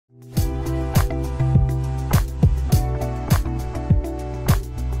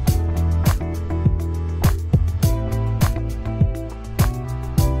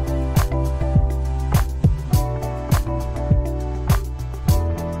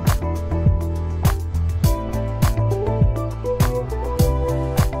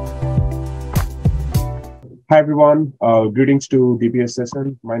Hi, everyone. Greetings to DPS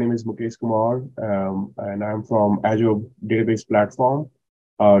session. My name is Mukesh Kumar, and I'm from Azure database platform,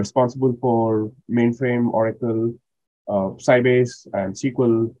 responsible for mainframe, Oracle, Sybase, and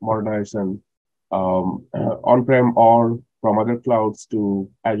SQL modernization on-prem or from other clouds to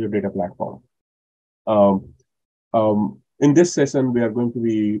Azure data platform. In this session, we are going to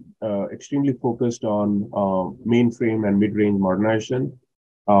be extremely focused on mainframe and mid-range modernization.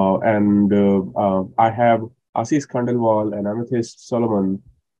 I have Ashish Khandelwal and Amethyst Solomon,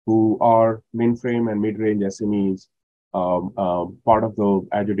 who are mainframe and mid-range SMEs, part of the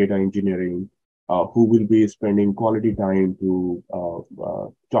Azure Data Engineering, who will be spending quality time to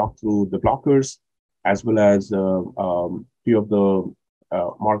talk through the blockers, as well as few of the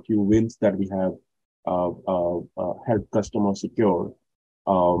marquee wins that we have helped customers secure,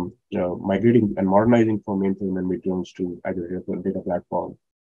 migrating and modernizing from mainframe and mid-range to Azure Data Platform.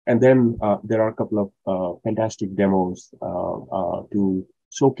 And then there are a couple of fantastic demos to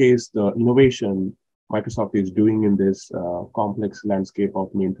showcase the innovation Microsoft is doing in this complex landscape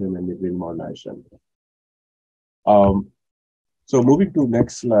of mainframe and mid-range modernization. So moving to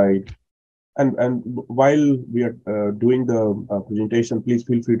next slide. And while we are doing the presentation, please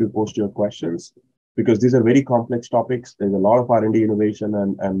feel free to post your questions, because these are very complex topics. There's a lot of R&D innovation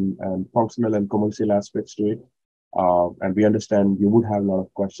and functional and commercial aspects to it. And we understand you would have a lot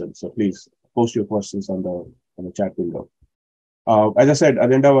of questions. So please post your questions on the chat window. As I said,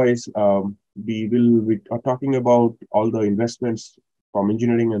 agenda-wise, we are talking about all the investments from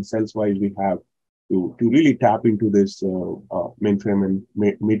engineering and sales-wise we have to really tap into this mainframe and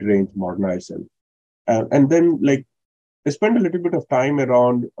mid-range modernization. And then spend a little bit of time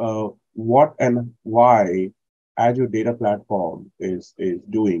around what and why Azure Data Platform is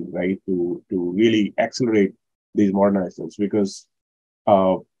doing, right, to really accelerate these modernizations, because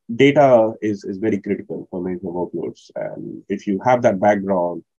data is very critical for many workloads. And if you have that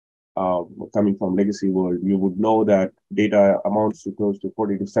background coming from legacy world, you would know that data amounts to close to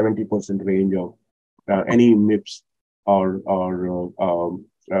 40 to 70% range of any MIPS or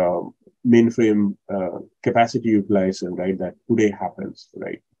mainframe capacity utilization, right, that today happens,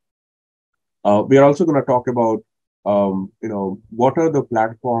 right? We are also going to talk about, what are the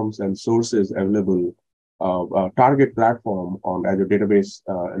platforms and sources available, target platform on Azure Database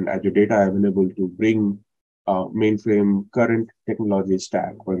and Azure Data available to bring mainframe current technology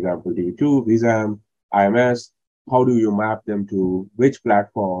stack, for example, DB2, vSAN, IMS. How do you map them to which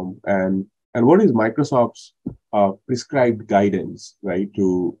platform, and what is Microsoft's prescribed guidance, right,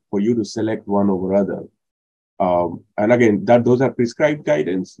 for you to select one over other? And again, those are prescribed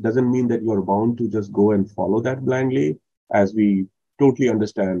guidance doesn't mean that you are bound to just go and follow that blindly, as we totally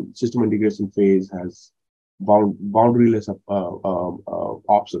understand system integration phase has boundaryless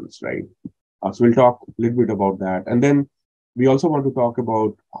options, right? So we'll talk a little bit about that. And then we also want to talk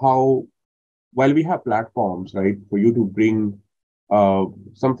about how, while we have platforms, right, for you to bring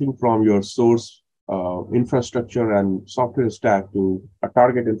something from your source infrastructure and software stack to a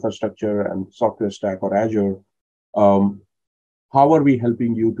target infrastructure and software stack or Azure, how are we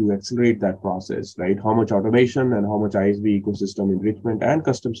helping you to accelerate that process, right? How much automation and how much ISV ecosystem enrichment and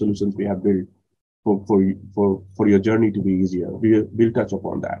custom solutions we have built for your journey to be easier. We'll touch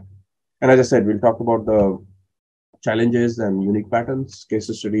upon that. And as I said, we'll talk about the challenges and unique patterns,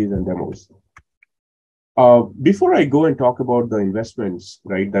 case studies, and demos. Before I go and talk about the investments,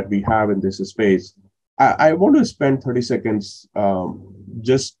 right, that we have in this space, I want to spend 30 seconds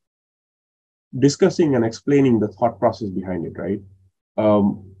just discussing and explaining the thought process behind it, right?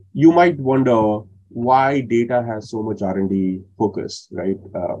 You might wonder why data has so much R&D focus, right,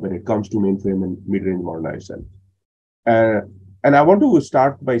 when it comes to mainframe and mid-range modernization. And I want to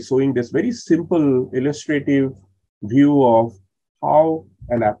start by showing this very simple illustrative view of how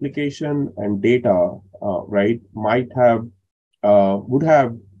an application and data, right, would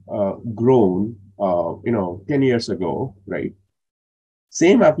have grown, 10 years ago, right?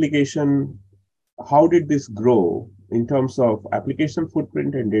 Same application, how did this grow in terms of application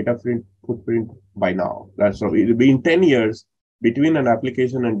footprint and data footprint by now? That's so it'll be in 10 years between an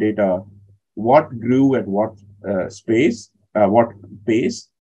application and data, what grew at what what pace,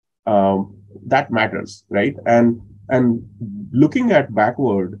 that matters, right? And looking at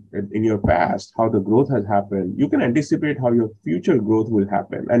backward in your past, how the growth has happened, you can anticipate how your future growth will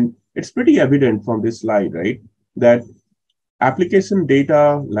happen. And it's pretty evident from this slide, right, that application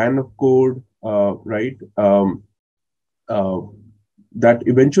data, line of code, right, that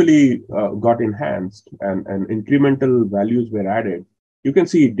eventually got enhanced and incremental values were added. You can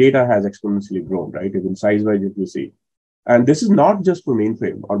see data has exponentially grown, right, even size-wise, if you see. And this is not just for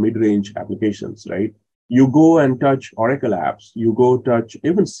mainframe or mid-range applications, right? You go and touch Oracle apps, you go touch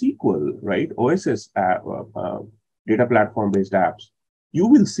even SQL, right? OSS app, data platform based apps, you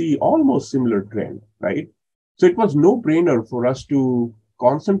will see almost similar trend, right? So it was no brainer for us to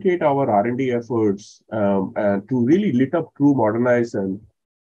concentrate our R&D efforts and to really lit up true modernize and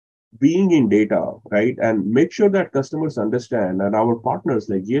being in data, right? And make sure that customers understand and our partners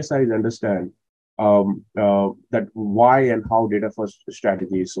like GSIs understand that why and how data first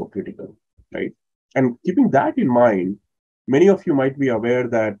strategy is so critical, right? And keeping that in mind, many of you might be aware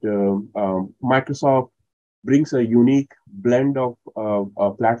that Microsoft brings a unique blend of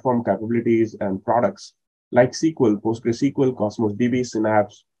platform capabilities and products like SQL, PostgreSQL, Cosmos DB,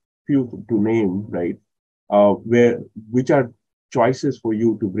 Synapse, few to name, right? Where which are choices for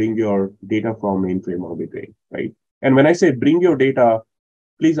you to bring your data from mainframe or Midrange, right? And when I say bring your data,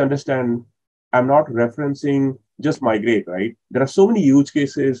 please understand, I'm not referencing just migrate, right? There are so many use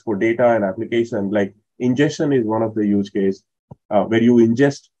cases for data and application, like ingestion is one of the use case where you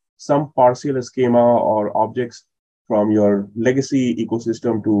ingest some partial schema or objects from your legacy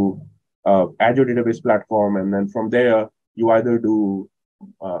ecosystem to Azure database platform. And then from there, you either do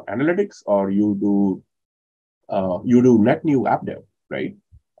analytics or you do net new app dev, right?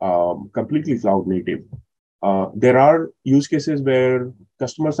 Completely cloud native. There are use cases where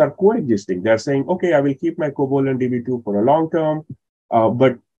customers are coexisting. They're saying, okay, I will keep my COBOL and DB2 for a long term,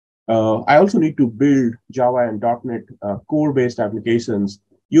 but I also need to build Java and .NET core-based applications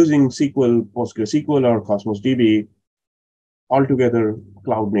using SQL, PostgreSQL, or Cosmos DB, altogether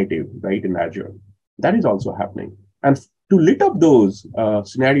cloud native, right, in Azure. That is also happening. And to lit up those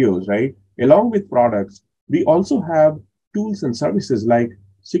scenarios, right, along with products, we also have tools and services like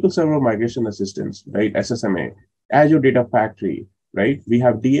SQL Server Migration Assistance, right, SSMA, Azure Data Factory, right? We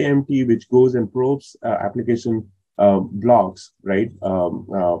have DAMT, which goes and probes application blocks, right,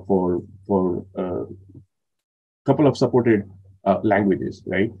 for couple of supported languages,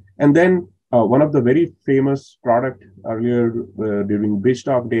 right? And then one of the very famous product earlier during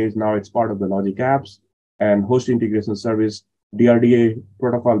BridgeTalk days, now it's part of the Logic Apps and Host Integration Service, DRDA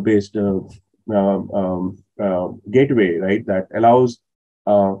protocol-based gateway, right? That allows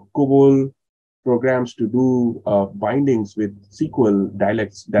COBOL programs to do bindings with SQL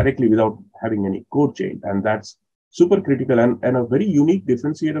dialects directly without having any code change. And that's super critical and a very unique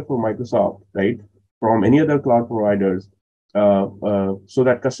differentiator for Microsoft, right? From any other cloud providers, so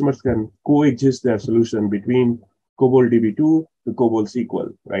that customers can coexist their solution between COBOL DB2 to COBOL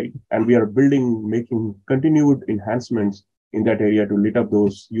SQL, right? And we are making continued enhancements in that area to lit up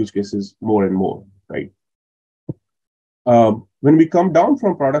those use cases more and more, right? When we come down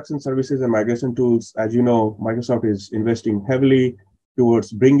from products and services and migration tools, as you know, Microsoft is investing heavily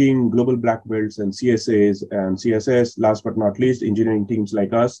towards bringing global black belts and CSAs and CSS, last but not least, engineering teams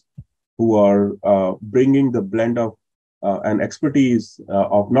like us, who are bringing the blend of and expertise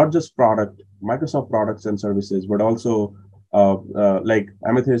of not just Microsoft products and services, but also like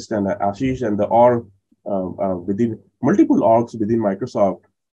Amethyst and Ashish and the org within multiple orgs within Microsoft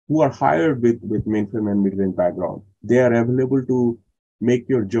who are hired with mainframe and Midrange background. They are available to make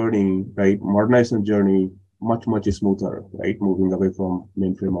your journey, right, modernization journey, much smoother, right, moving away from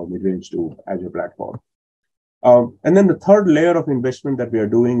mainframe or Midrange to Azure platform. And then the third layer of investment that we are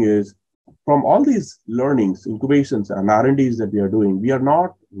doing is from all these learnings, incubations, and R&Ds that we are doing, we are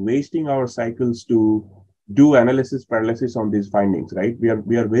not wasting our cycles to do analysis paralysis on these findings, right? We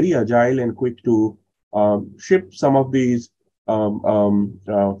are very agile and quick to ship some of these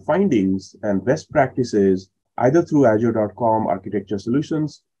findings and best practices either through Azure.com architecture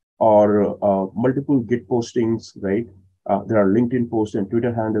solutions or multiple Git postings, right? There are LinkedIn posts and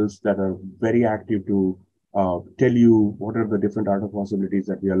Twitter handles that are very active to tell you what are the different art of possibilities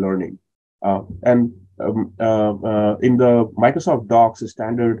that we are learning. And in the Microsoft Docs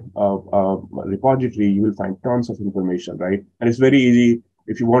standard repository, you will find tons of information, right? And it's very easy.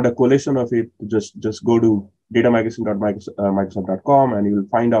 If you want a collation of it, just go to datamigration.microsoft.com and you will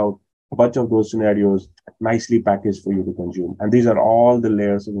find out a bunch of those scenarios nicely packaged for you to consume. And these are all the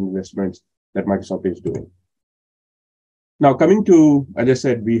layers of investments that Microsoft is doing. Now, coming to, as I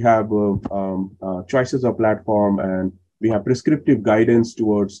said, we have choices of platform and we have prescriptive guidance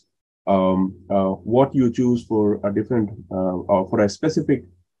towards what you choose for a different or for a specific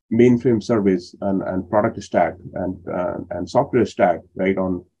mainframe service and product stack and software stack, right,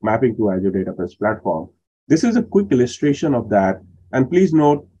 on mapping to Azure Database platform. This is a quick illustration of that. And please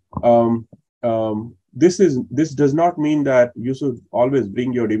note, this does not mean that you should always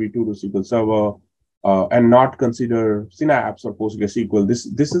bring your DB2 to SQL Server and not consider Synapse or PostgreSQL. This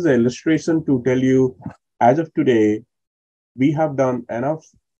is an illustration to tell you, as of today, we have done enough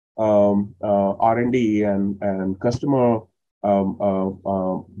R&D and customer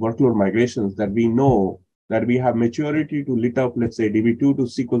workload migrations that we know that we have maturity to lit up, let's say, DB2 to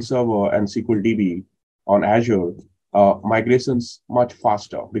SQL Server and SQL DB on Azure, migrations much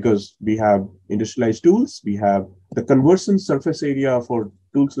faster because we have industrialized tools. We have the conversion surface area for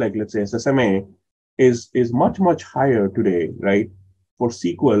tools like, let's say, SSMA is much higher today, right, for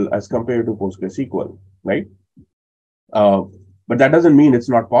SQL as compared to PostgreSQL, right? Uh, but that doesn't mean it's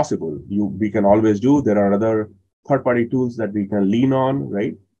not possible. We can always do. There are other third-party tools that we can lean on,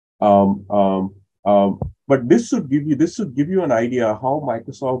 right? Um, um, but this should give you an idea how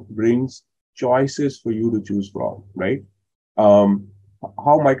Microsoft brings choices for you to choose from, right? Um,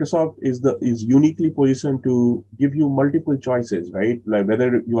 how Microsoft is uniquely positioned to give you multiple choices, right? Like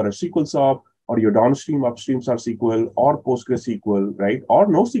whether you are a SQL shop or your downstream upstreams are SQL or PostgreSQL, right? Or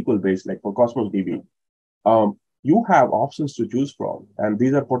NoSQL based, like for Cosmos DB. You have options to choose from, and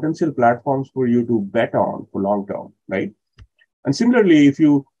these are potential platforms for you to bet on for long term, right? And similarly, if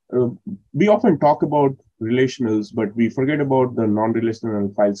you we often talk about relationals, but we forget about the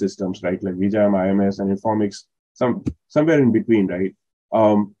non-relational file systems, right? Like VJAM, IMS, and Informix, somewhere in between, right?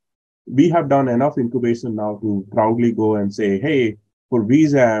 We have done enough incubation now to proudly go and say, hey, for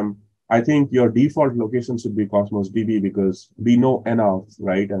VJAM, I think your default location should be Cosmos DB because we know enough,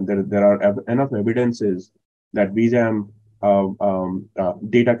 right? And there are enough evidences that VJAM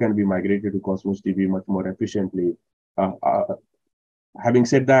data can be migrated to Cosmos DB much more efficiently. Uh, uh, Having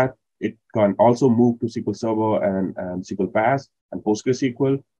said that, it can also move to SQL Server and SQL Pass and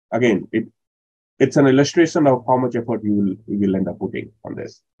PostgreSQL. Again, it's an illustration of how much effort you will end up putting on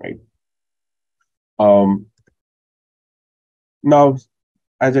this, right? Um, Now,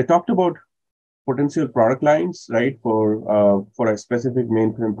 as I talked about potential product lines, right, for a specific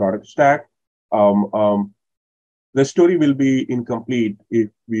mainframe product stack, um, um, the story will be incomplete if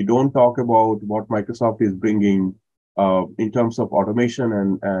we don't talk about what Microsoft is bringing in terms of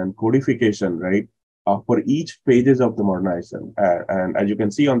automation and codification, right, for each phases of the modernization. And as you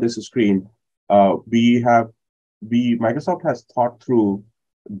can see on this screen, Microsoft has thought through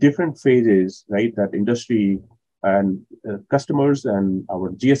different phases, right, that industry and customers and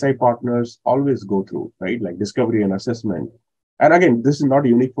our GSI partners always go through, right, like discovery and assessment. And again, this is not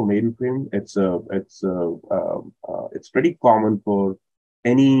unique for mainframe. It's pretty common for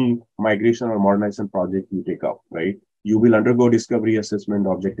any migration or modernization project you take up, right? You will undergo discovery, assessment,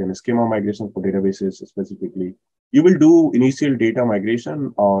 object and schema migration for databases specifically. You will do initial data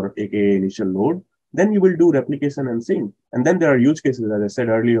migration or AKA initial load. Then you will do replication and sync. And then there are use cases, as I said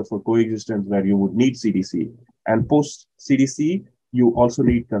earlier, for coexistence where you would need CDC. And post CDC, you also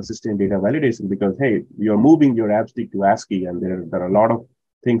need consistent data validation because, hey, you're moving your AppStick to ASCII and there are a lot of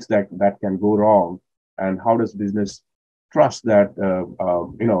things that can go wrong. And how does business trust that,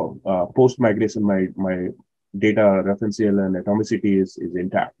 post migration, my data referential and atomicity is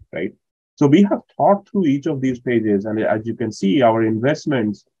intact, right? So we have thought through each of these pages. And as you can see, our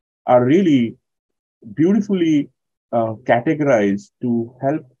investments are really beautifully categorized to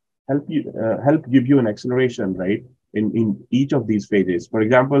help give you an acceleration, right, in each of these phases. For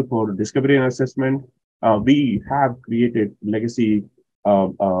example, for discovery and assessment, we have created legacy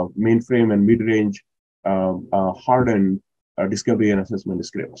mainframe and mid-range hardened discovery and assessment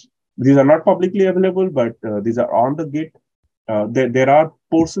scripts. These are not publicly available, but these are on the Git. There are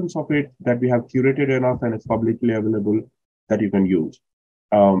portions of it that we have curated enough and it's publicly available that you can use.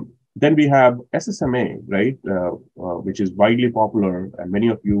 Then we have SSMA, right, which is widely popular, and many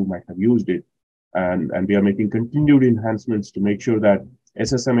of you might have used it. And we are making continued enhancements to make sure that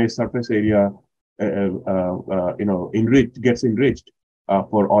SSMA surface area, gets enriched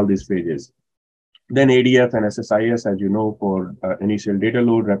for all these phases. Then ADF and SSIS, as you know, for initial data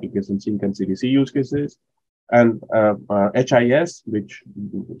load, replication, sync, and CDC use cases. And HIS, which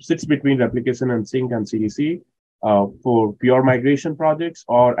sits between replication and sync and CDC, for pure migration projects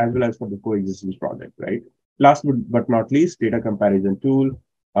or as well as for the coexistence project, right? Last but not least, data comparison tool,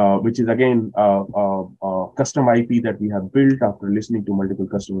 which is again custom IP that we have built after listening to multiple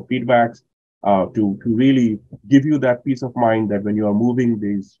customer feedbacks to really give you that peace of mind that when you are moving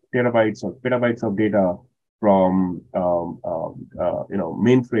these terabytes or petabytes of data from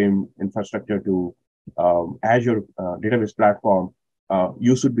mainframe infrastructure to Azure database platform,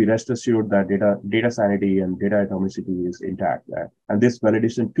 you should be rest assured that data sanity and data atomicity is intact. And this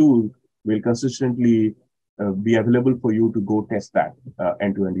validation tool will consistently be available for you to go test that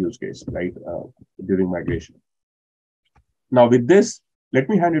end-to-end use case, right, during migration. Now, with this, let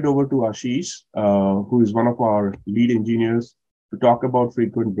me hand it over to Ashish, who is one of our lead engineers, to talk about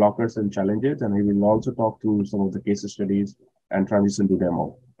frequent blockers and challenges. And he will also talk through some of the case studies and transition to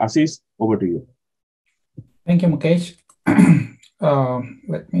demo. Ashish, over to you. Thank you, Mukesh.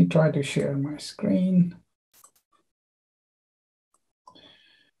 Let me try to share my screen.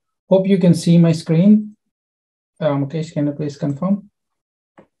 Hope you can see my screen. Mukesh, can you please confirm?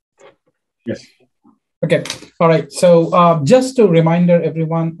 Yes. Okay. All right. So just a reminder,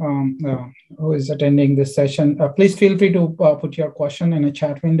 everyone who is attending this session, please feel free to put your question in a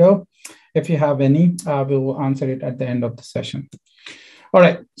chat window. If you have any, we will answer it at the end of the session. All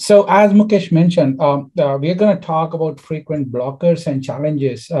right. So as Mukesh mentioned, we are going to talk about frequent blockers and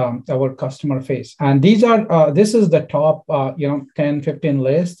challenges our customer face. And these are this is the top 10, 15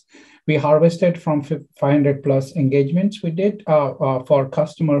 list we harvested from 500 plus engagements we did for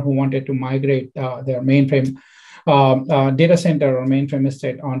customer who wanted to migrate their mainframe data center or mainframe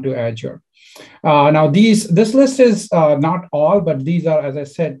estate onto Azure. Now this list is not all, but these are, as I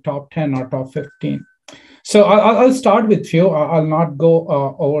said, top 10 or top 15. So I'll start with few. I'll not go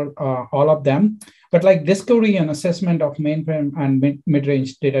over all of them, but like discovery and assessment of mainframe and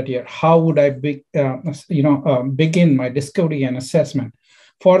mid-range data tier. How would I begin my discovery and assessment?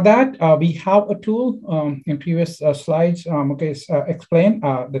 For that, we have a tool in previous slides. Mukesh explained.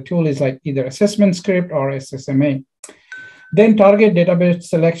 The tool is like either assessment script or SSMA. Then target database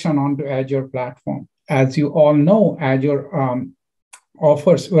selection onto Azure platform. As you all know, Azure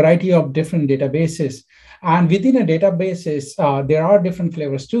offers a variety of different databases. And within a databases, there are different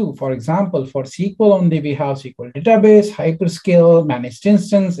flavors too. For example, for SQL only, we have SQL database, hyperscale, managed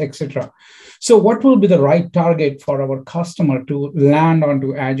instance, etc. So what will be the right target for our customer to land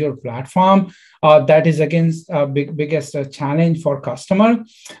onto Azure platform? That is against biggest challenge for customer.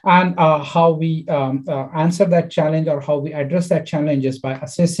 And how we answer that challenge or how we address that challenge is by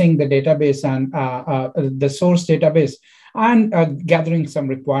assessing the database and the source database and gathering some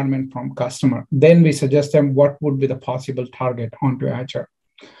requirement from customer. Then we suggest them what would be the possible target onto Azure.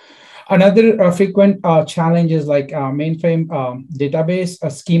 Another frequent challenge is like mainframe database,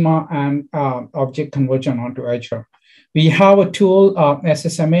 schema, and object conversion onto Azure. We have a tool,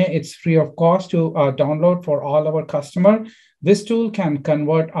 SSMA. It's free of cost to download for all our customer. This tool can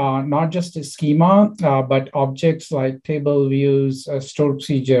convert not just a schema, but objects like table views, stored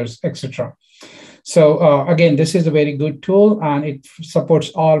procedures, etc. So again, this is a very good tool, and it supports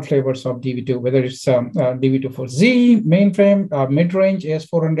all flavors of DB2, whether it's DB2 for Z, mainframe, mid-range,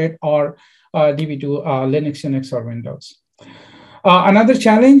 AS400, or DB2 Linux, Unix, or Windows. Another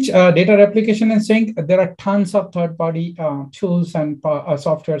challenge, data replication and sync. There are tons of third-party tools and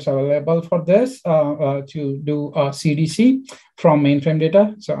softwares available for this to do CDC from mainframe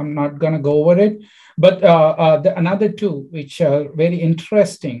data. So I'm not going to go over it. But another two, which are very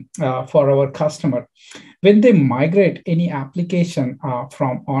interesting for our customer, when they migrate any application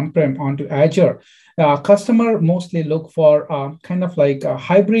from on-prem onto Azure, customer mostly look for kind of like a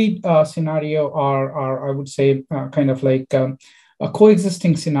hybrid scenario, or I would say kind of like a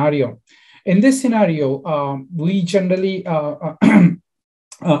coexisting scenario. In this scenario, we generally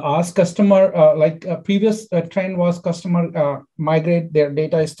ask customer, previous trend was customer migrate their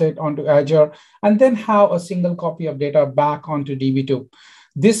data estate onto Azure and then have a single copy of data back onto DB2.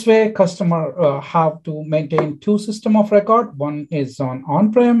 This way, customer have to maintain two system of record. One is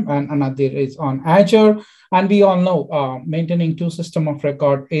on-prem and another is on Azure. And we all know maintaining two system of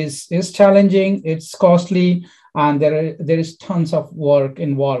record is challenging, it's costly, and there is tons of work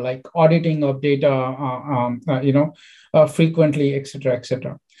involved, like auditing of data, frequently, et cetera, et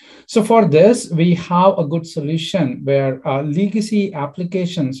cetera. So for this, we have a good solution where legacy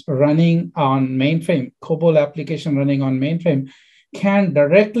applications running on mainframe, COBOL application running on mainframe, can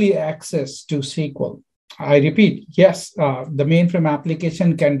directly access to SQL. I repeat, yes, the mainframe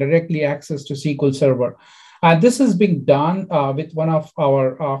application can directly access to SQL Server. This is being done with one of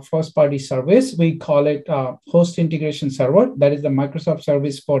our first-party service. We call it Host Integration Server. That is the Microsoft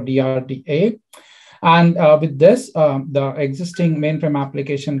service for DRDA. And with this, the existing mainframe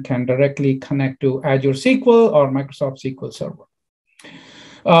application can directly connect to Azure SQL or Microsoft SQL Server.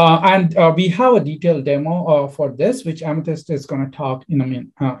 We have a detailed demo for this, which Amethyst is going to talk in a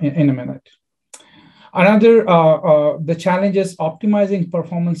minute. Another, the challenge is optimizing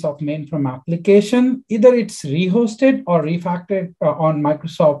performance of mainframe application. Either it's rehosted or refactored on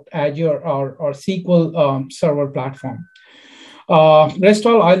Microsoft Azure or SQL Server platform. Rest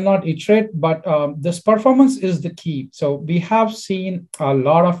all, I'll not iterate, but this performance is the key. So we have seen a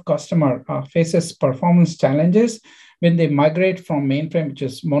lot of customer faces performance challenges when they migrate from mainframe, which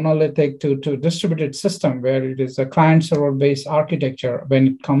is monolithic, to distributed system, where it is a client-server-based architecture when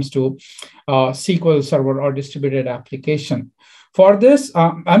it comes to SQL Server or distributed application. For this,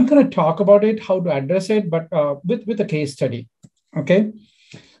 I'm going to talk about it, how to address it, but with a case study. Okay.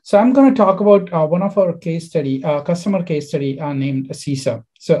 So I'm going to talk about one of our case study, customer case study named Asisa.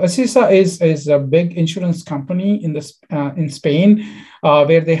 So Asisa is a big insurance company in Spain,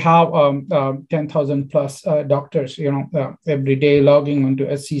 where they have 10,000 plus doctors, every day logging onto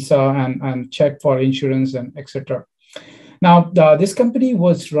Asisa and check for insurance and etc. Now, this company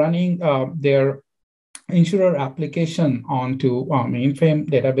was running their insurer application onto mainframe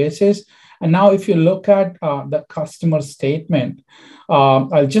databases. And now if you look at the customer statement,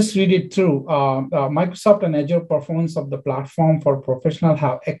 I'll just read it through. Microsoft and Azure performance of the platform for professional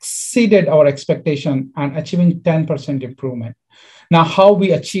have exceeded our expectation and achieving 10% improvement. Now, how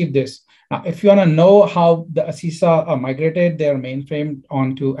we achieve this? Now, if you want to know how the Asisa migrated their mainframe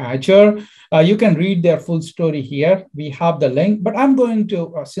onto Azure, you can read their full story here. We have the link, but I'm going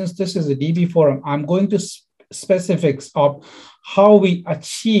to, since this is a DB forum, I'm going to specifics of how we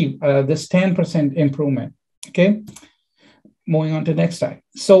achieve this 10% improvement. Okay, moving on to next slide.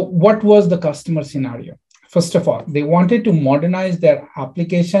 So what was the customer scenario? First of all, they wanted to modernize their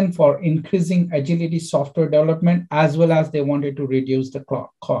application for increasing agility software development, as well as they wanted to reduce the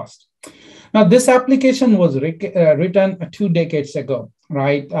cost. Now, this application was written 2 decades ago,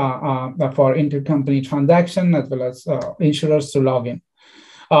 right, for intercompany transaction as well as insurers to log in.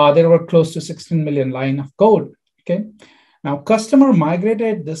 There were close to 16 million line of code. Okay. Now, customer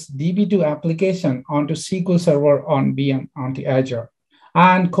migrated this DB2 application onto SQL Server on VM onto Azure,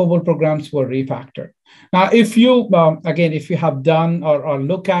 and COBOL programs were refactored. Now, if you again, if you have done or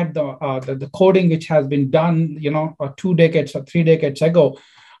look at the coding which has been done, 2 decades or 3 decades ago,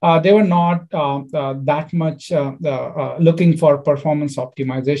 they were not that much looking for performance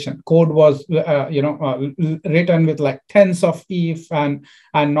optimization. Code was, written with like tens of if and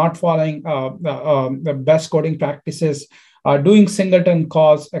not following the best coding practices, doing singleton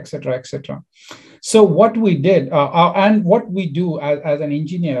calls, etc., etc. So what we did and what we do as an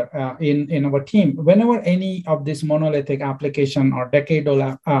engineer in our team, whenever any of this monolithic application or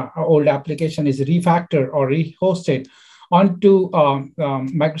decade-old application is refactored or rehosted onto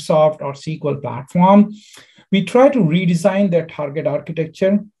Microsoft or SQL platform, we try to redesign their target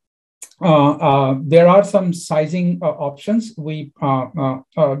architecture. There are some sizing options. We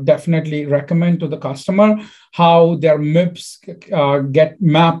definitely recommend to the customer how their MIPS get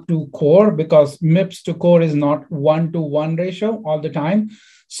mapped to core, because MIPS to core is not 1-to-1 ratio all the time.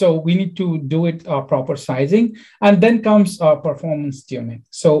 So we need to do it proper sizing, and then comes performance tuning.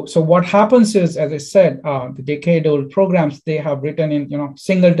 So what happens is, as I said, the decade-old programs, they have written in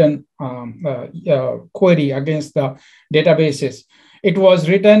singleton query against the databases. It was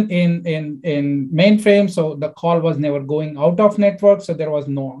written in mainframe, so the call was never going out of network, so there was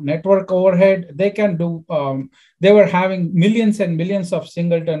no network overhead. They can do. They were having millions and millions of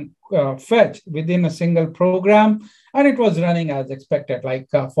singleton fetch within a single program, and it was running as expected. Like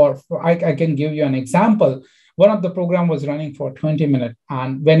I can give you an example. One of the program was running for 20 minutes,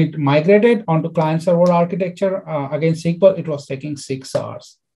 and when it migrated onto client server architecture against SQL, it was taking 6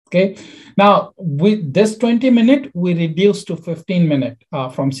 hours. Okay. Now, with this 20-minute, we reduced to 15-minute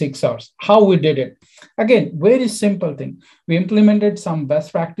from 6 hours. How we did it? Again, very simple thing. We implemented some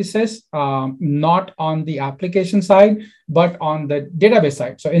best practices, not on the application side, but on the database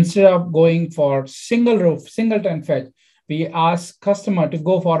side. So instead of going for singleton fetch, we ask customer to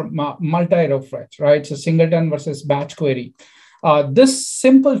go for multi-row fetch, right? So singleton versus batch query. This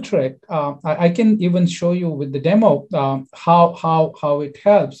simple trick, I can even show you with the demo how it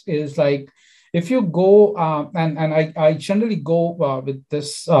helps is like, if you go, and I generally go with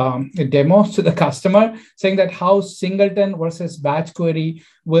this demo to the customer, saying that how singleton versus batch query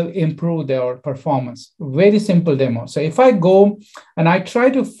will improve their performance. Very simple demo. So if I go and I try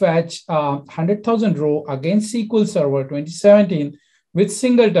to fetch 100,000 row against SQL Server 2017 with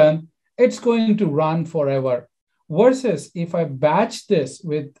singleton, it's going to run forever. Versus if I batch this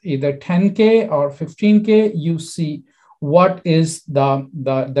with either 10K or 15K, you see what is the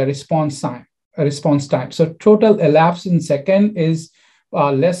response time. So total elapsed in second is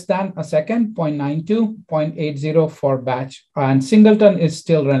less than a second, 0.92, 0.80 for batch, and singleton is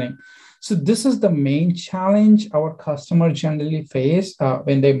still running. So this is the main challenge our customers generally face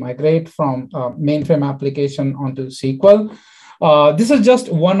when they migrate from mainframe application onto SQL. This is just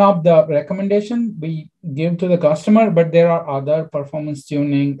one of the recommendation we give to the customer, but there are other performance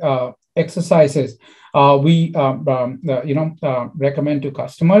tuning exercises we recommend to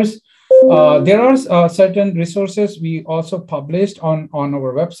customers. There are certain resources we also published on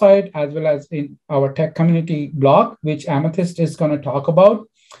our website as well as in our tech community blog, which Amethyst is going to talk about.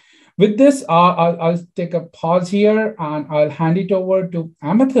 With this, I'll take a pause here and I'll hand it over to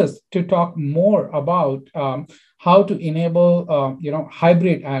Amethyst to talk more about how to enable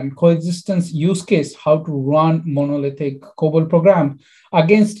hybrid and coexistence use case, how to run monolithic COBOL program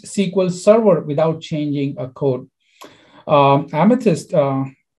against SQL Server without changing a code. Amethyst,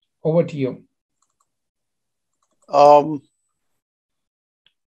 over to you.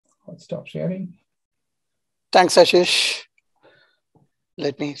 Let's stop sharing. Thanks, Ashish.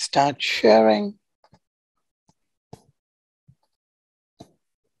 Let me start sharing.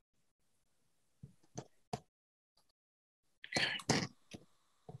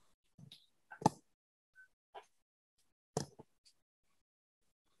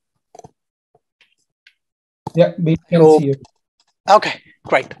 Yeah, we can see you. Okay,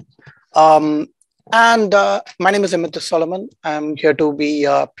 great. My name is Amethyst Solomon. I'm here to be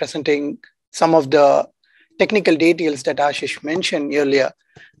presenting some of the technical details that Ashish mentioned earlier.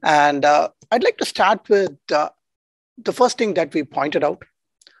 And I'd like to start with the first thing that we pointed out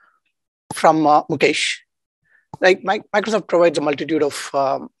from Mukesh. Like Microsoft provides a multitude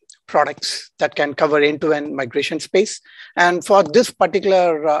of products that can cover end-to-end migration space. And for this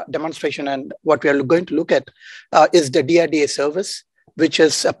particular demonstration and what we are going to look at is the DRDA service, which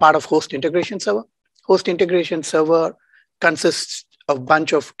is a part of Host Integration Server. Host Integration Server consists of a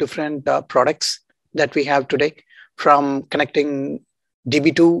bunch of different products that we have today, from connecting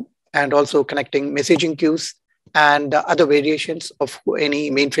DB2 and also connecting messaging queues and other variations of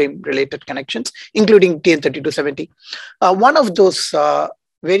any mainframe related connections, including TN3270. One of those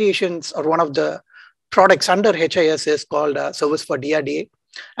variations or one of the products under HIS is called Service for DRDA.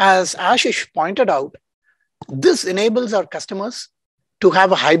 As Ashish pointed out, this enables our customers to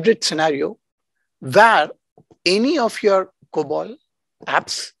have a hybrid scenario where any of your COBOL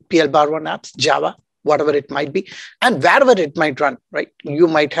apps, PL-1 apps, Java, whatever it might be, and wherever it might run, right? You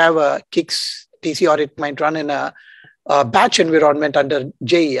might have a Kix TC, or it might run in a batch environment under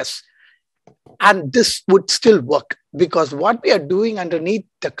JES. And this would still work, because what we are doing underneath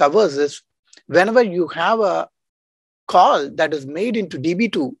the covers is whenever you have a call that is made into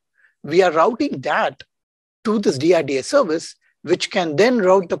DB2, we are routing that to this DRDA service, which can then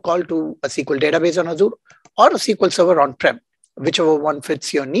route the call to a SQL database on Azure or a SQL Server on-prem, whichever one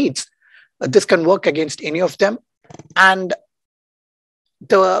fits your needs. This can work against any of them. And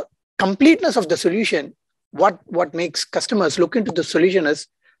the completeness of the solution, what makes customers look into the solution is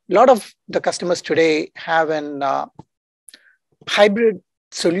a lot of the customers today have an hybrid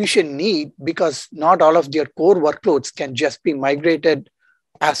solution need, because not all of their core workloads can just be migrated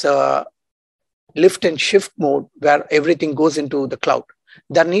as a lift and shift mode where everything goes into the cloud.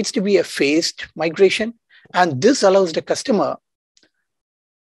 There needs to be a phased migration. And this allows the customer,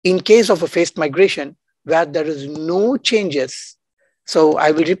 in case of a phased migration, where there is no changes. So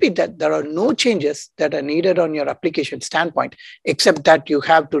I will repeat that there are no changes that are needed on your application standpoint, except that you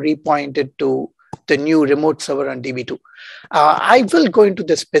have to repoint it to the new remote server on DB2. I will go into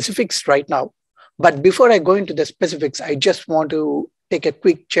the specifics right now. But before I go into the specifics, I just want to take a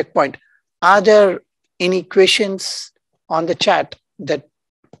quick checkpoint. Are there any questions on the chat that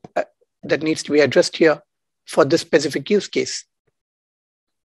needs to be addressed here for this specific use case?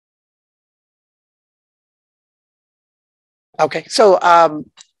 Okay, so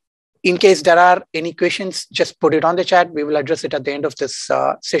in case there are any questions, just put it on the chat. We will address it at the end of this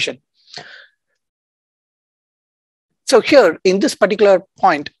session. So here, in this particular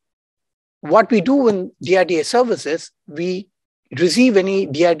point, what we do in DRDA services, we receive any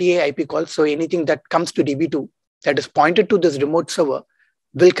DRDA IP call. So anything that comes to DB2 that is pointed to this remote server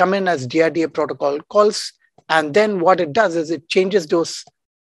will come in as DRDA protocol calls. And then what it does is it changes those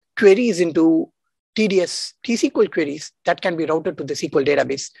queries into T-SQL queries that can be routed to the SQL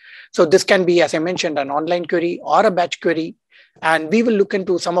database. So this can be, as I mentioned, an online query or a batch query. And we will look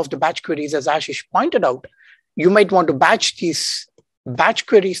into some of the batch queries, as Ashish pointed out. You might want to batch these batch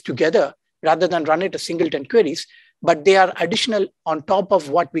queries together rather than run it as singleton queries, but they are additional on top of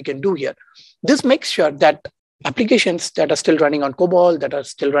what we can do here. This makes sure that applications that are still running on COBOL, that are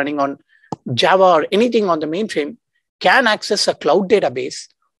still running on Java or anything on the mainframe can access a cloud database,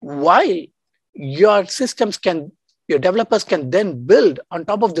 while your developers can then build on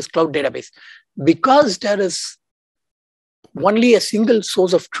top of this cloud database. Because there is only a single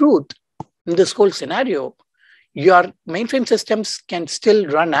source of truth in this whole scenario, your mainframe systems can still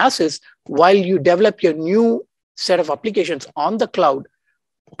run as is while you develop your new set of applications on the cloud.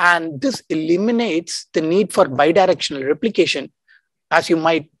 And this eliminates the need for bidirectional replication. As you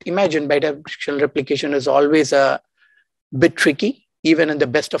might imagine, bidirectional replication is always a bit tricky, even in the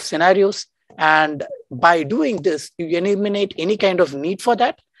best of scenarios. And by doing this, you eliminate any kind of need for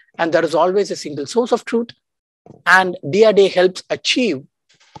that. And there is always a single source of truth. And DRDA helps achieve,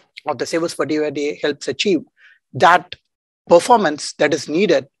 or the service for DRDA helps achieve, that performance that is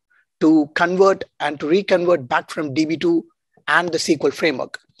needed to convert and to reconvert back from DB2 and the SQL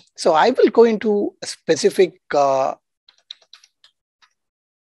framework. So I will go into a specific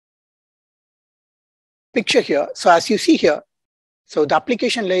picture here. So as you see here, so the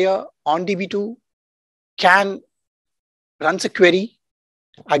application layer on DB2 can runs a query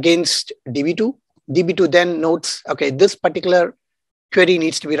against DB2. DB2 then notes, okay, this particular query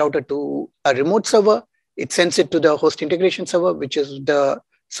needs to be routed to a remote server. It sends it to the host integration server, which is the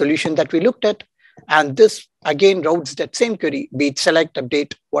solution that we looked at. And this again routes that same query, be it select,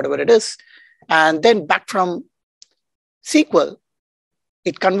 update, whatever it is. And then back from SQL,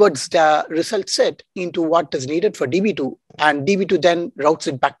 it converts the result set into what is needed for DB2, and DB2 then routes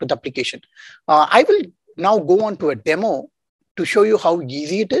it back to the application. I will now go on to a demo to show you how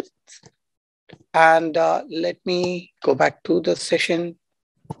easy it is. And let me go back to the session.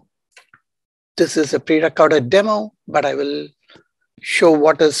 This is a pre-recorded demo, but I will show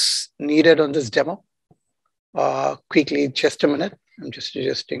what is needed on this demo. Quickly, just a minute. I'm just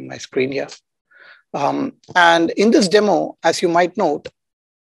adjusting my screen here. And in this demo, as you might note,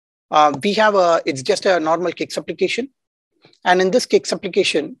 we have it's just a normal Kix application. And in this Kix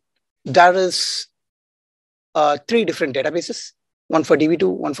application, there is 3 different databases, one for DB2,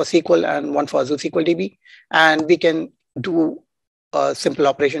 one for SQL, and one for Azure SQL DB. And we can do a simple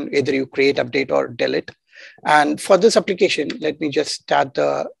operation, either you create, update, or delete. And for this application, let me just start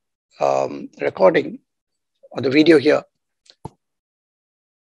the recording or the video here.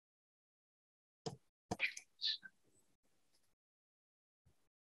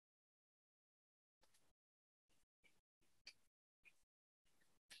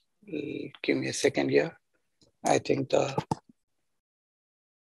 Give me a second here. I think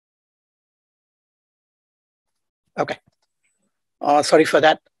okay. Sorry for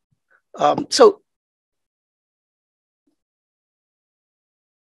that. So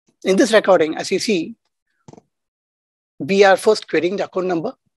in this recording, as you see, we are first querying the account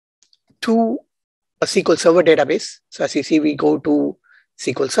number to a SQL Server database. So as you see, we go to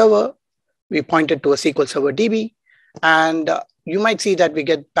SQL Server, we point it to a SQL Server DB, and you might see that we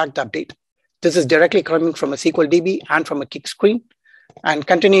get back the update. This is directly coming from a SQL DB and from a Kix screen. And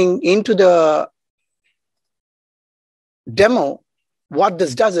continuing into the demo, what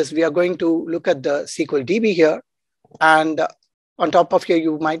this does is we are going to look at the SQL DB here. And on top of here,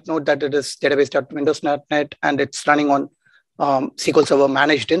 you might note that it is database.windows.net and it's running on SQL Server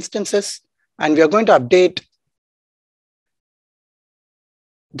managed instances. And we are going to update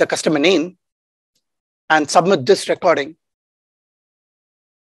the customer name and submit this recording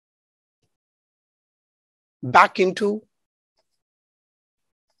back into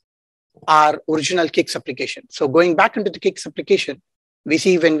our original Kix application. So going back into the Kix application, we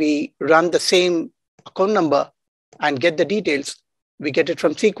see when we run the same account number and get the details, we get it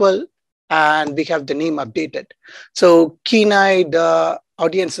from SQL and we have the name updated. So keen-eyed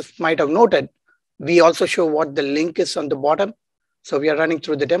audiences might have noted, we also show what the link is on the bottom. So we are running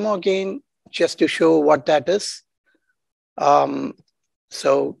through the demo again, just to show what that is.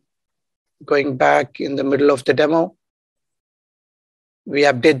 So going back in the middle of the demo, we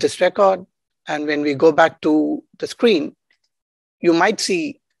update this record. And when we go back to the screen, you might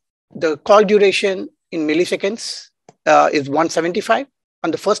see the call duration in milliseconds is 175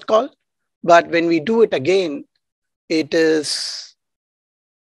 on the first call. But when we do it again, it is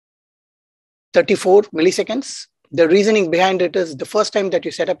 34 milliseconds. The reasoning behind it is the first time that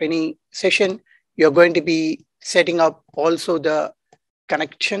you set up any session, you're going to be setting up also the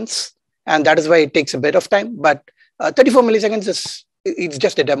connections. And that is why it takes a bit of time. But 34 milliseconds it's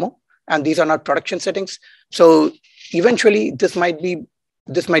just a demo, and these are not production settings. So eventually, this might be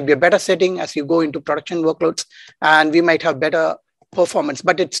a better setting as you go into production workloads, and we might have better performance.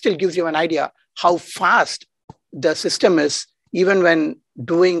 But it still gives you an idea how fast the system is, even when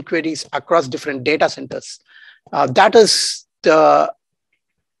doing queries across different data centers. That is the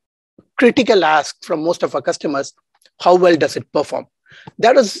critical ask from most of our customers. How well does it perform?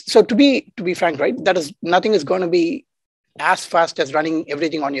 That is, so to be frank, right? That is, nothing is going to be as fast as running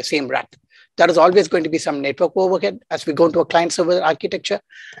everything on your same rack. There is always going to be some network overhead as we go into a client server architecture.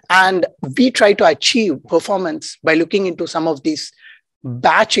 And we try to achieve performance by looking into some of these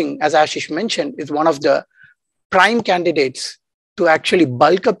batching, as Ashish mentioned, is one of the prime candidates to actually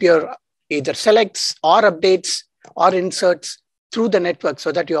bulk up your either selects or updates or inserts through the network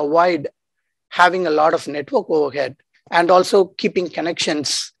so that you avoid having a lot of network overhead, and also keeping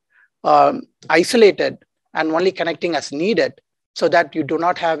connections isolated and only connecting as needed so that you do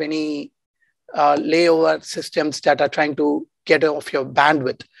not have any layover systems that are trying to get off your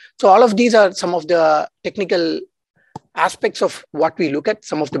bandwidth. So all of these are some of the technical aspects of what we look at,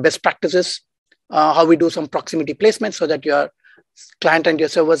 some of the best practices, how we do some proximity placement so that your client and your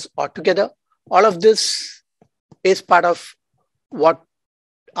servers are together. All of this is part of what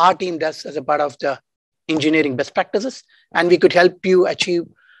our team does as a part of the engineering best practices. And we could help you achieve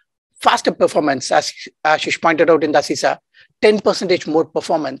faster performance, as Ashish pointed out in the CISA, 10% more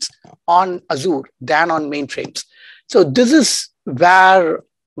performance on Azure than on mainframes. So this is where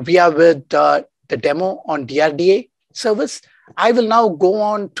we are with the demo on DRDA service. I will now go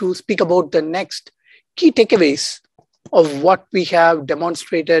on to speak about the next key takeaways of what we have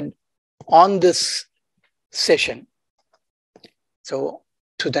demonstrated on this session. So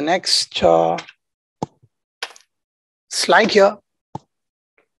to the next slide here.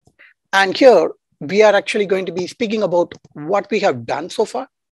 And here we are actually going to be speaking about what we have done so far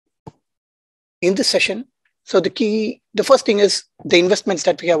in this session. So the first thing is the investments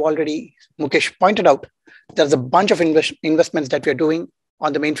that we have already, Mukesh pointed out. There's a bunch of investments that we are doing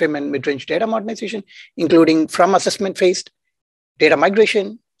on the mainframe and mid-range data modernization, including from assessment phase, data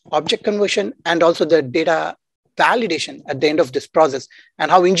migration, object conversion, and also the data validation at the end of this process, and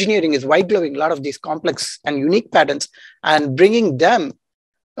how engineering is white gloving a lot of these complex and unique patterns and bringing them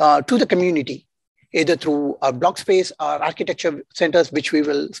to the community, either through our blog space or architecture centers, which we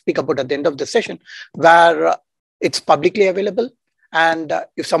will speak about at the end of the session, where it's publicly available. And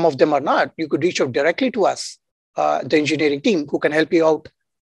if some of them are not, you could reach out directly to us, the engineering team, who can help you out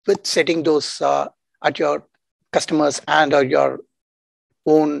with setting those at your customers and your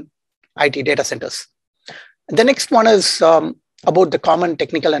own IT data centers. The next one is about the common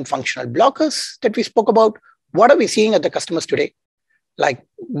technical and functional blockers that we spoke about. What are we seeing at the customers today? Like,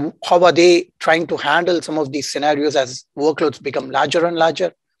 how are they trying to handle some of these scenarios as workloads become larger and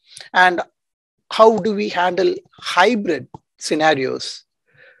larger? And how do we handle hybrid scenarios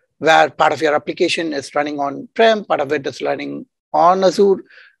where part of your application is running on-prem, part of it is running on Azure?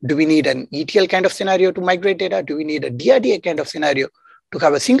 Do we need an ETL kind of scenario to migrate data? Do we need a DRDA kind of scenario to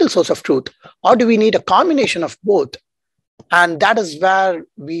have a single source of truth? Or do we need a combination of both? And that is where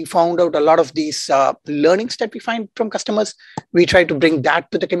we found out a lot of these learnings that we find from customers. We try to bring that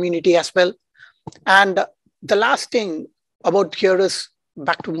to the community as well. And the last thing about here is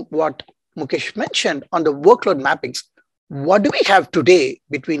back to what Mukesh mentioned on the workload mappings. What do we have today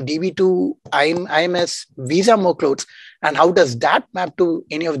between DB2, IMS, Visa workloads, and how does that map to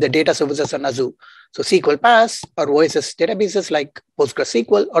any of the data services on Azure? So SQL Pass or OSS databases like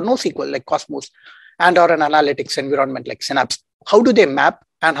PostgreSQL or NoSQL like Cosmos, and or an analytics environment like Synapse. How do they map,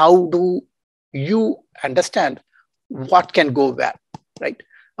 and how do you understand what can go where, right?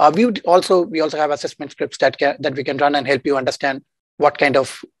 We also have assessment scripts that we can run and help you understand what kind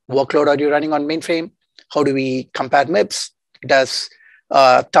of workload are you running on mainframe. How do we compare MIPS? Does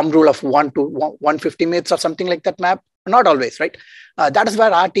thumb rule of 1 to 150 MIPS or something like that map? Not always, right? That is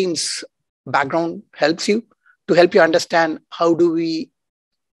where our team's background helps you, to help you understand how do we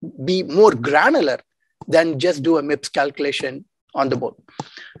be more granular than just do a MIPS calculation on the board.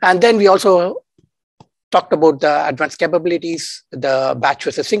 And then we also talked about the advanced capabilities, the batch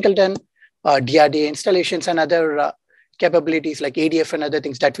versus singleton, DRDA installations, and other capabilities like ADF and other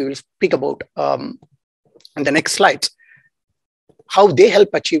things that we will speak about in the next slides, how they help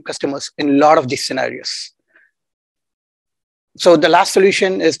achieve customers in a lot of these scenarios. So the last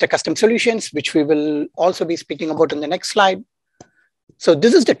solution is the custom solutions, which we will also be speaking about in the next slide. So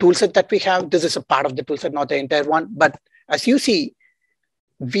this is the toolset that we have. This is a part of the toolset, not the entire one. But as you see,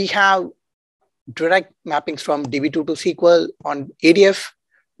 we have direct mappings from DB2 to SQL on ADF,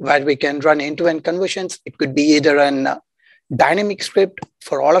 where we can run end-to-end conversions. It could be either a dynamic script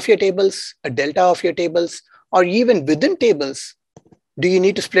for all of your tables, a delta of your tables, or even within tables, do you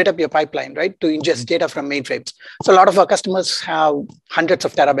need to split up your pipeline, right, to ingest data from mainframes? So a lot of our customers have hundreds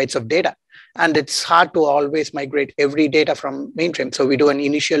of terabytes of data, and it's hard to always migrate every data from mainframe. So we do an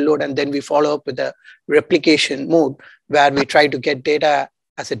initial load, and then we follow up with a replication mode where we try to get data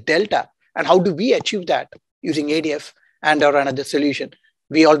as a delta. And how do we achieve that? Using ADF and or another solution.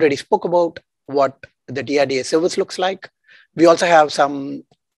 We already spoke about what the DRDA service looks like. We also have some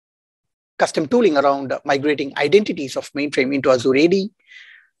custom tooling around migrating identities of mainframe into Azure AD,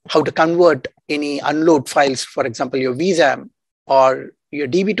 how to convert any unload files, for example, your VSAM or your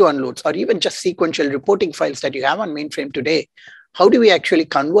DB2 unloads, or even just sequential reporting files that you have on mainframe today. How do we actually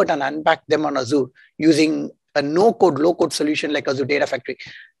convert and unpack them on Azure using a no-code, low-code solution like Azure Data Factory?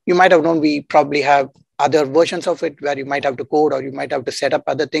 You might have known we probably have other versions of it where you might have to code or you might have to set up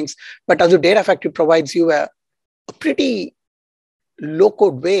other things. But Azure Data Factory provides you a pretty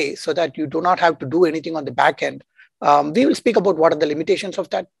low-code way so that you do not have to do anything on the back end We will speak about what are the limitations of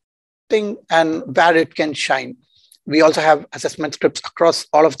that thing and where it can shine. We also have assessment scripts across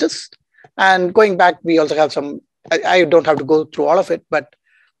all of this. And going back, we also have some, I don't have to go through all of it, but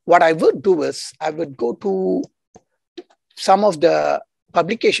what I would do is I would go to some of the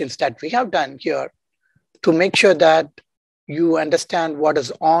publications that we have done here to make sure that you understand what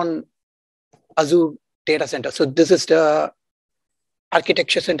is on Azure Data Center. So this is the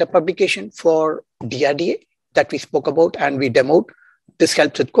Architecture Center publication for DRDA that we spoke about and we demoed. This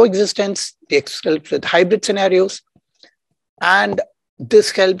helps with coexistence, this helps with hybrid scenarios, and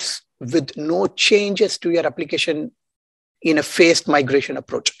this helps with no changes to your application in a phased migration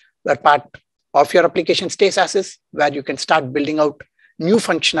approach, where part of your application stays as is, where you can start building out new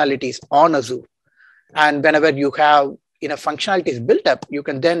functionalities on Azure. And whenever you have enough functionalities built up, you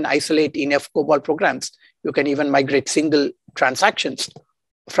can then isolate enough COBOL programs. You can even migrate single transactions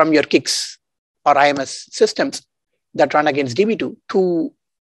from your KICS or IMS systems that run against DB2 to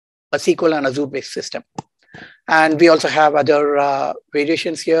a SQL and Azure-based system. And we also have other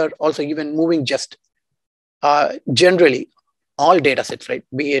variations here, also even moving just generally all data sets, right?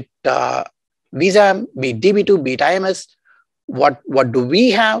 Be it VSAM, be it DB2, be it IMS. What do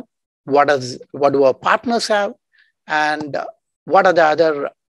we have? What do our partners have? And what are the other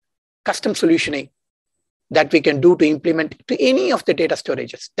custom solutioning that we can do to implement to any of the data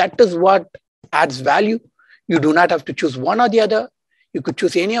storages? That is what adds value. You do not have to choose one or the other. You could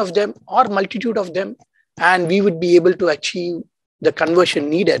choose any of them or multitude of them, and we would be able to achieve the conversion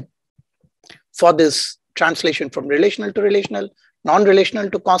needed for this translation from relational to relational, non-relational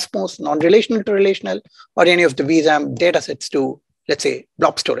to Cosmos, non-relational to relational, or any of the VSAM datasets to, let's say,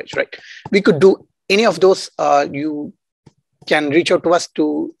 blob storage, right? We could do any of those. You can reach out to us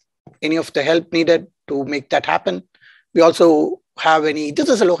to any of the help needed to make that happen. We also have this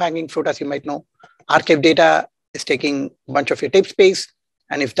is a low-hanging fruit, as you might know. Archive data is taking a bunch of your tape space.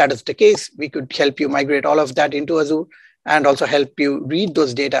 And if that is the case, we could help you migrate all of that into Azure and also help you read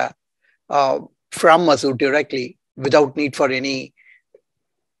those data from Azure directly without need for any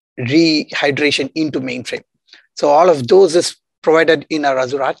rehydration into Mainframe. So all of those is provided in our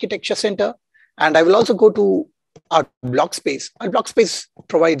Azure Architecture Center. And I will also go to our block space. Our block space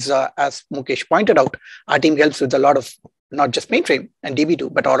provides, as Mukesh pointed out, our team helps with a lot of not just Mainframe and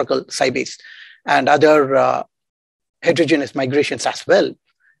DB2, but Oracle, Sybase, and other heterogeneous migrations as well.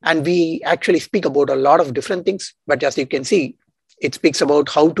 And we actually speak about a lot of different things, but as you can see, it speaks about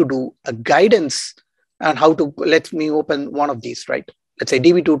how to do a guidance and how to, let me open one of these, right? Let's say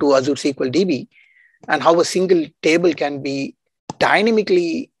DB2 to Azure SQL DB, and how a single table can be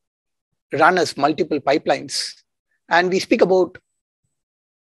dynamically run as multiple pipelines. And we speak about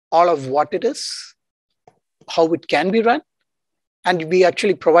all of what it is, how it can be run, and we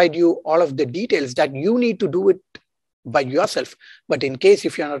actually provide you all of the details that you need to do it by yourself. But in case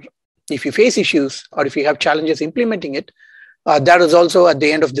if you face issues or if you have challenges implementing it, that is also at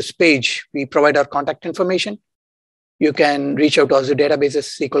the end of this page. We provide our contact information. You can reach out to Azure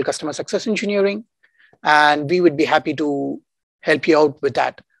Databases SQL Customer Success Engineering, and we would be happy to help you out with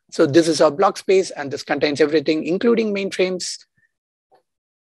that. So this is our block space, and this contains everything, including mainframes.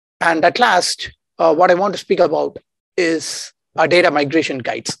 And at last, what I want to speak about is our data migration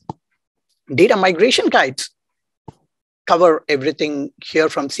guides. Data migration guides cover everything here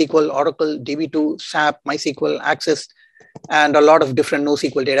from SQL, Oracle, DB2, SAP, MySQL, Access, and a lot of different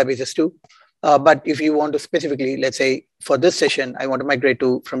NoSQL databases too. But if you want to specifically, let's say for this session, I want to migrate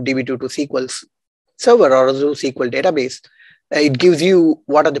from DB2 to SQL Server or Azure SQL database, it gives you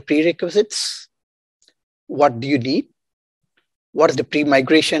what are the prerequisites, what do you need, what is the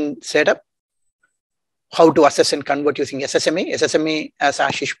pre-migration setup, how to assess and convert using SSMA. SSMA, as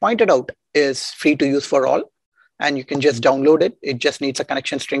Ashish pointed out, is free to use for all, and you can just download it. It just needs a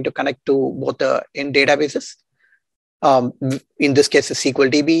connection string to connect to both the in databases. In this case, it's SQL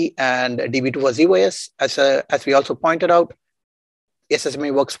DB and DB2 was ZOS. As we also pointed out,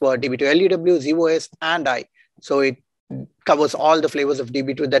 SSMA works for DB2 LUW, ZOS, and I. So it covers all the flavors of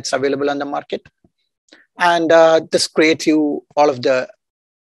DB2 that's available on the market. And this creates you all of the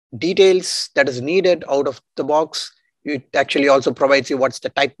details that is needed out of the box. It actually also provides you what's the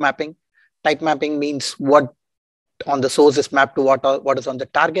type mapping. Type mapping means what on the source is mapped to what is on the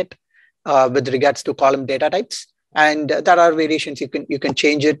target with regards to column data types. And there are variations. You can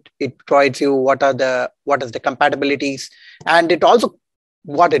change it. It provides you what is the compatibilities. And it also,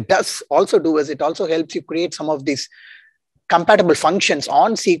 what it does also do is it also helps you create some of these compatible functions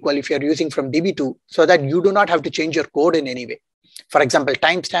on SQL if you're using from DB2, so that you do not have to change your code in any way. For example,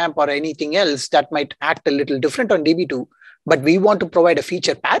 timestamp or anything else that might act a little different on DB2, but we want to provide a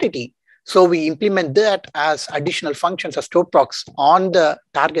feature parity. So we implement that as additional functions as stored procs on the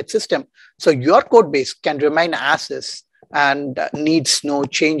target system. So your code base can remain as is and needs no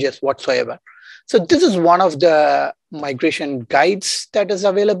changes whatsoever. So this is one of the migration guides that is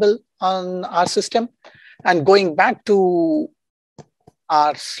available on our system. And going back to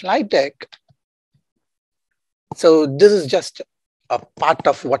our slide deck, so this is just a part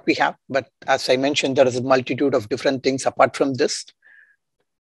of what we have. But as I mentioned, there is a multitude of different things apart from this.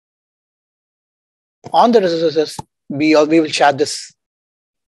 On the resources, we will share this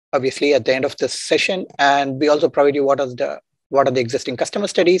obviously at the end of this session, and we also provide you what are the existing customer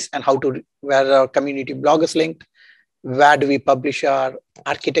studies and where our community blog is linked, where do we publish our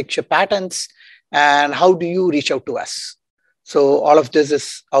architecture patterns, and how do you reach out to us. So all of this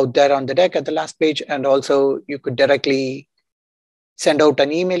is out there on the deck at the last page, and also you could directly send out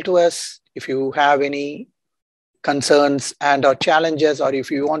an email to us if you have any concerns and or challenges, or if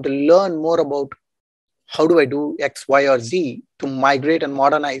you want to learn more about how do I do X, Y, or Z to migrate and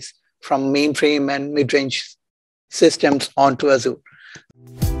modernize from mainframe and mid-range systems onto Azure.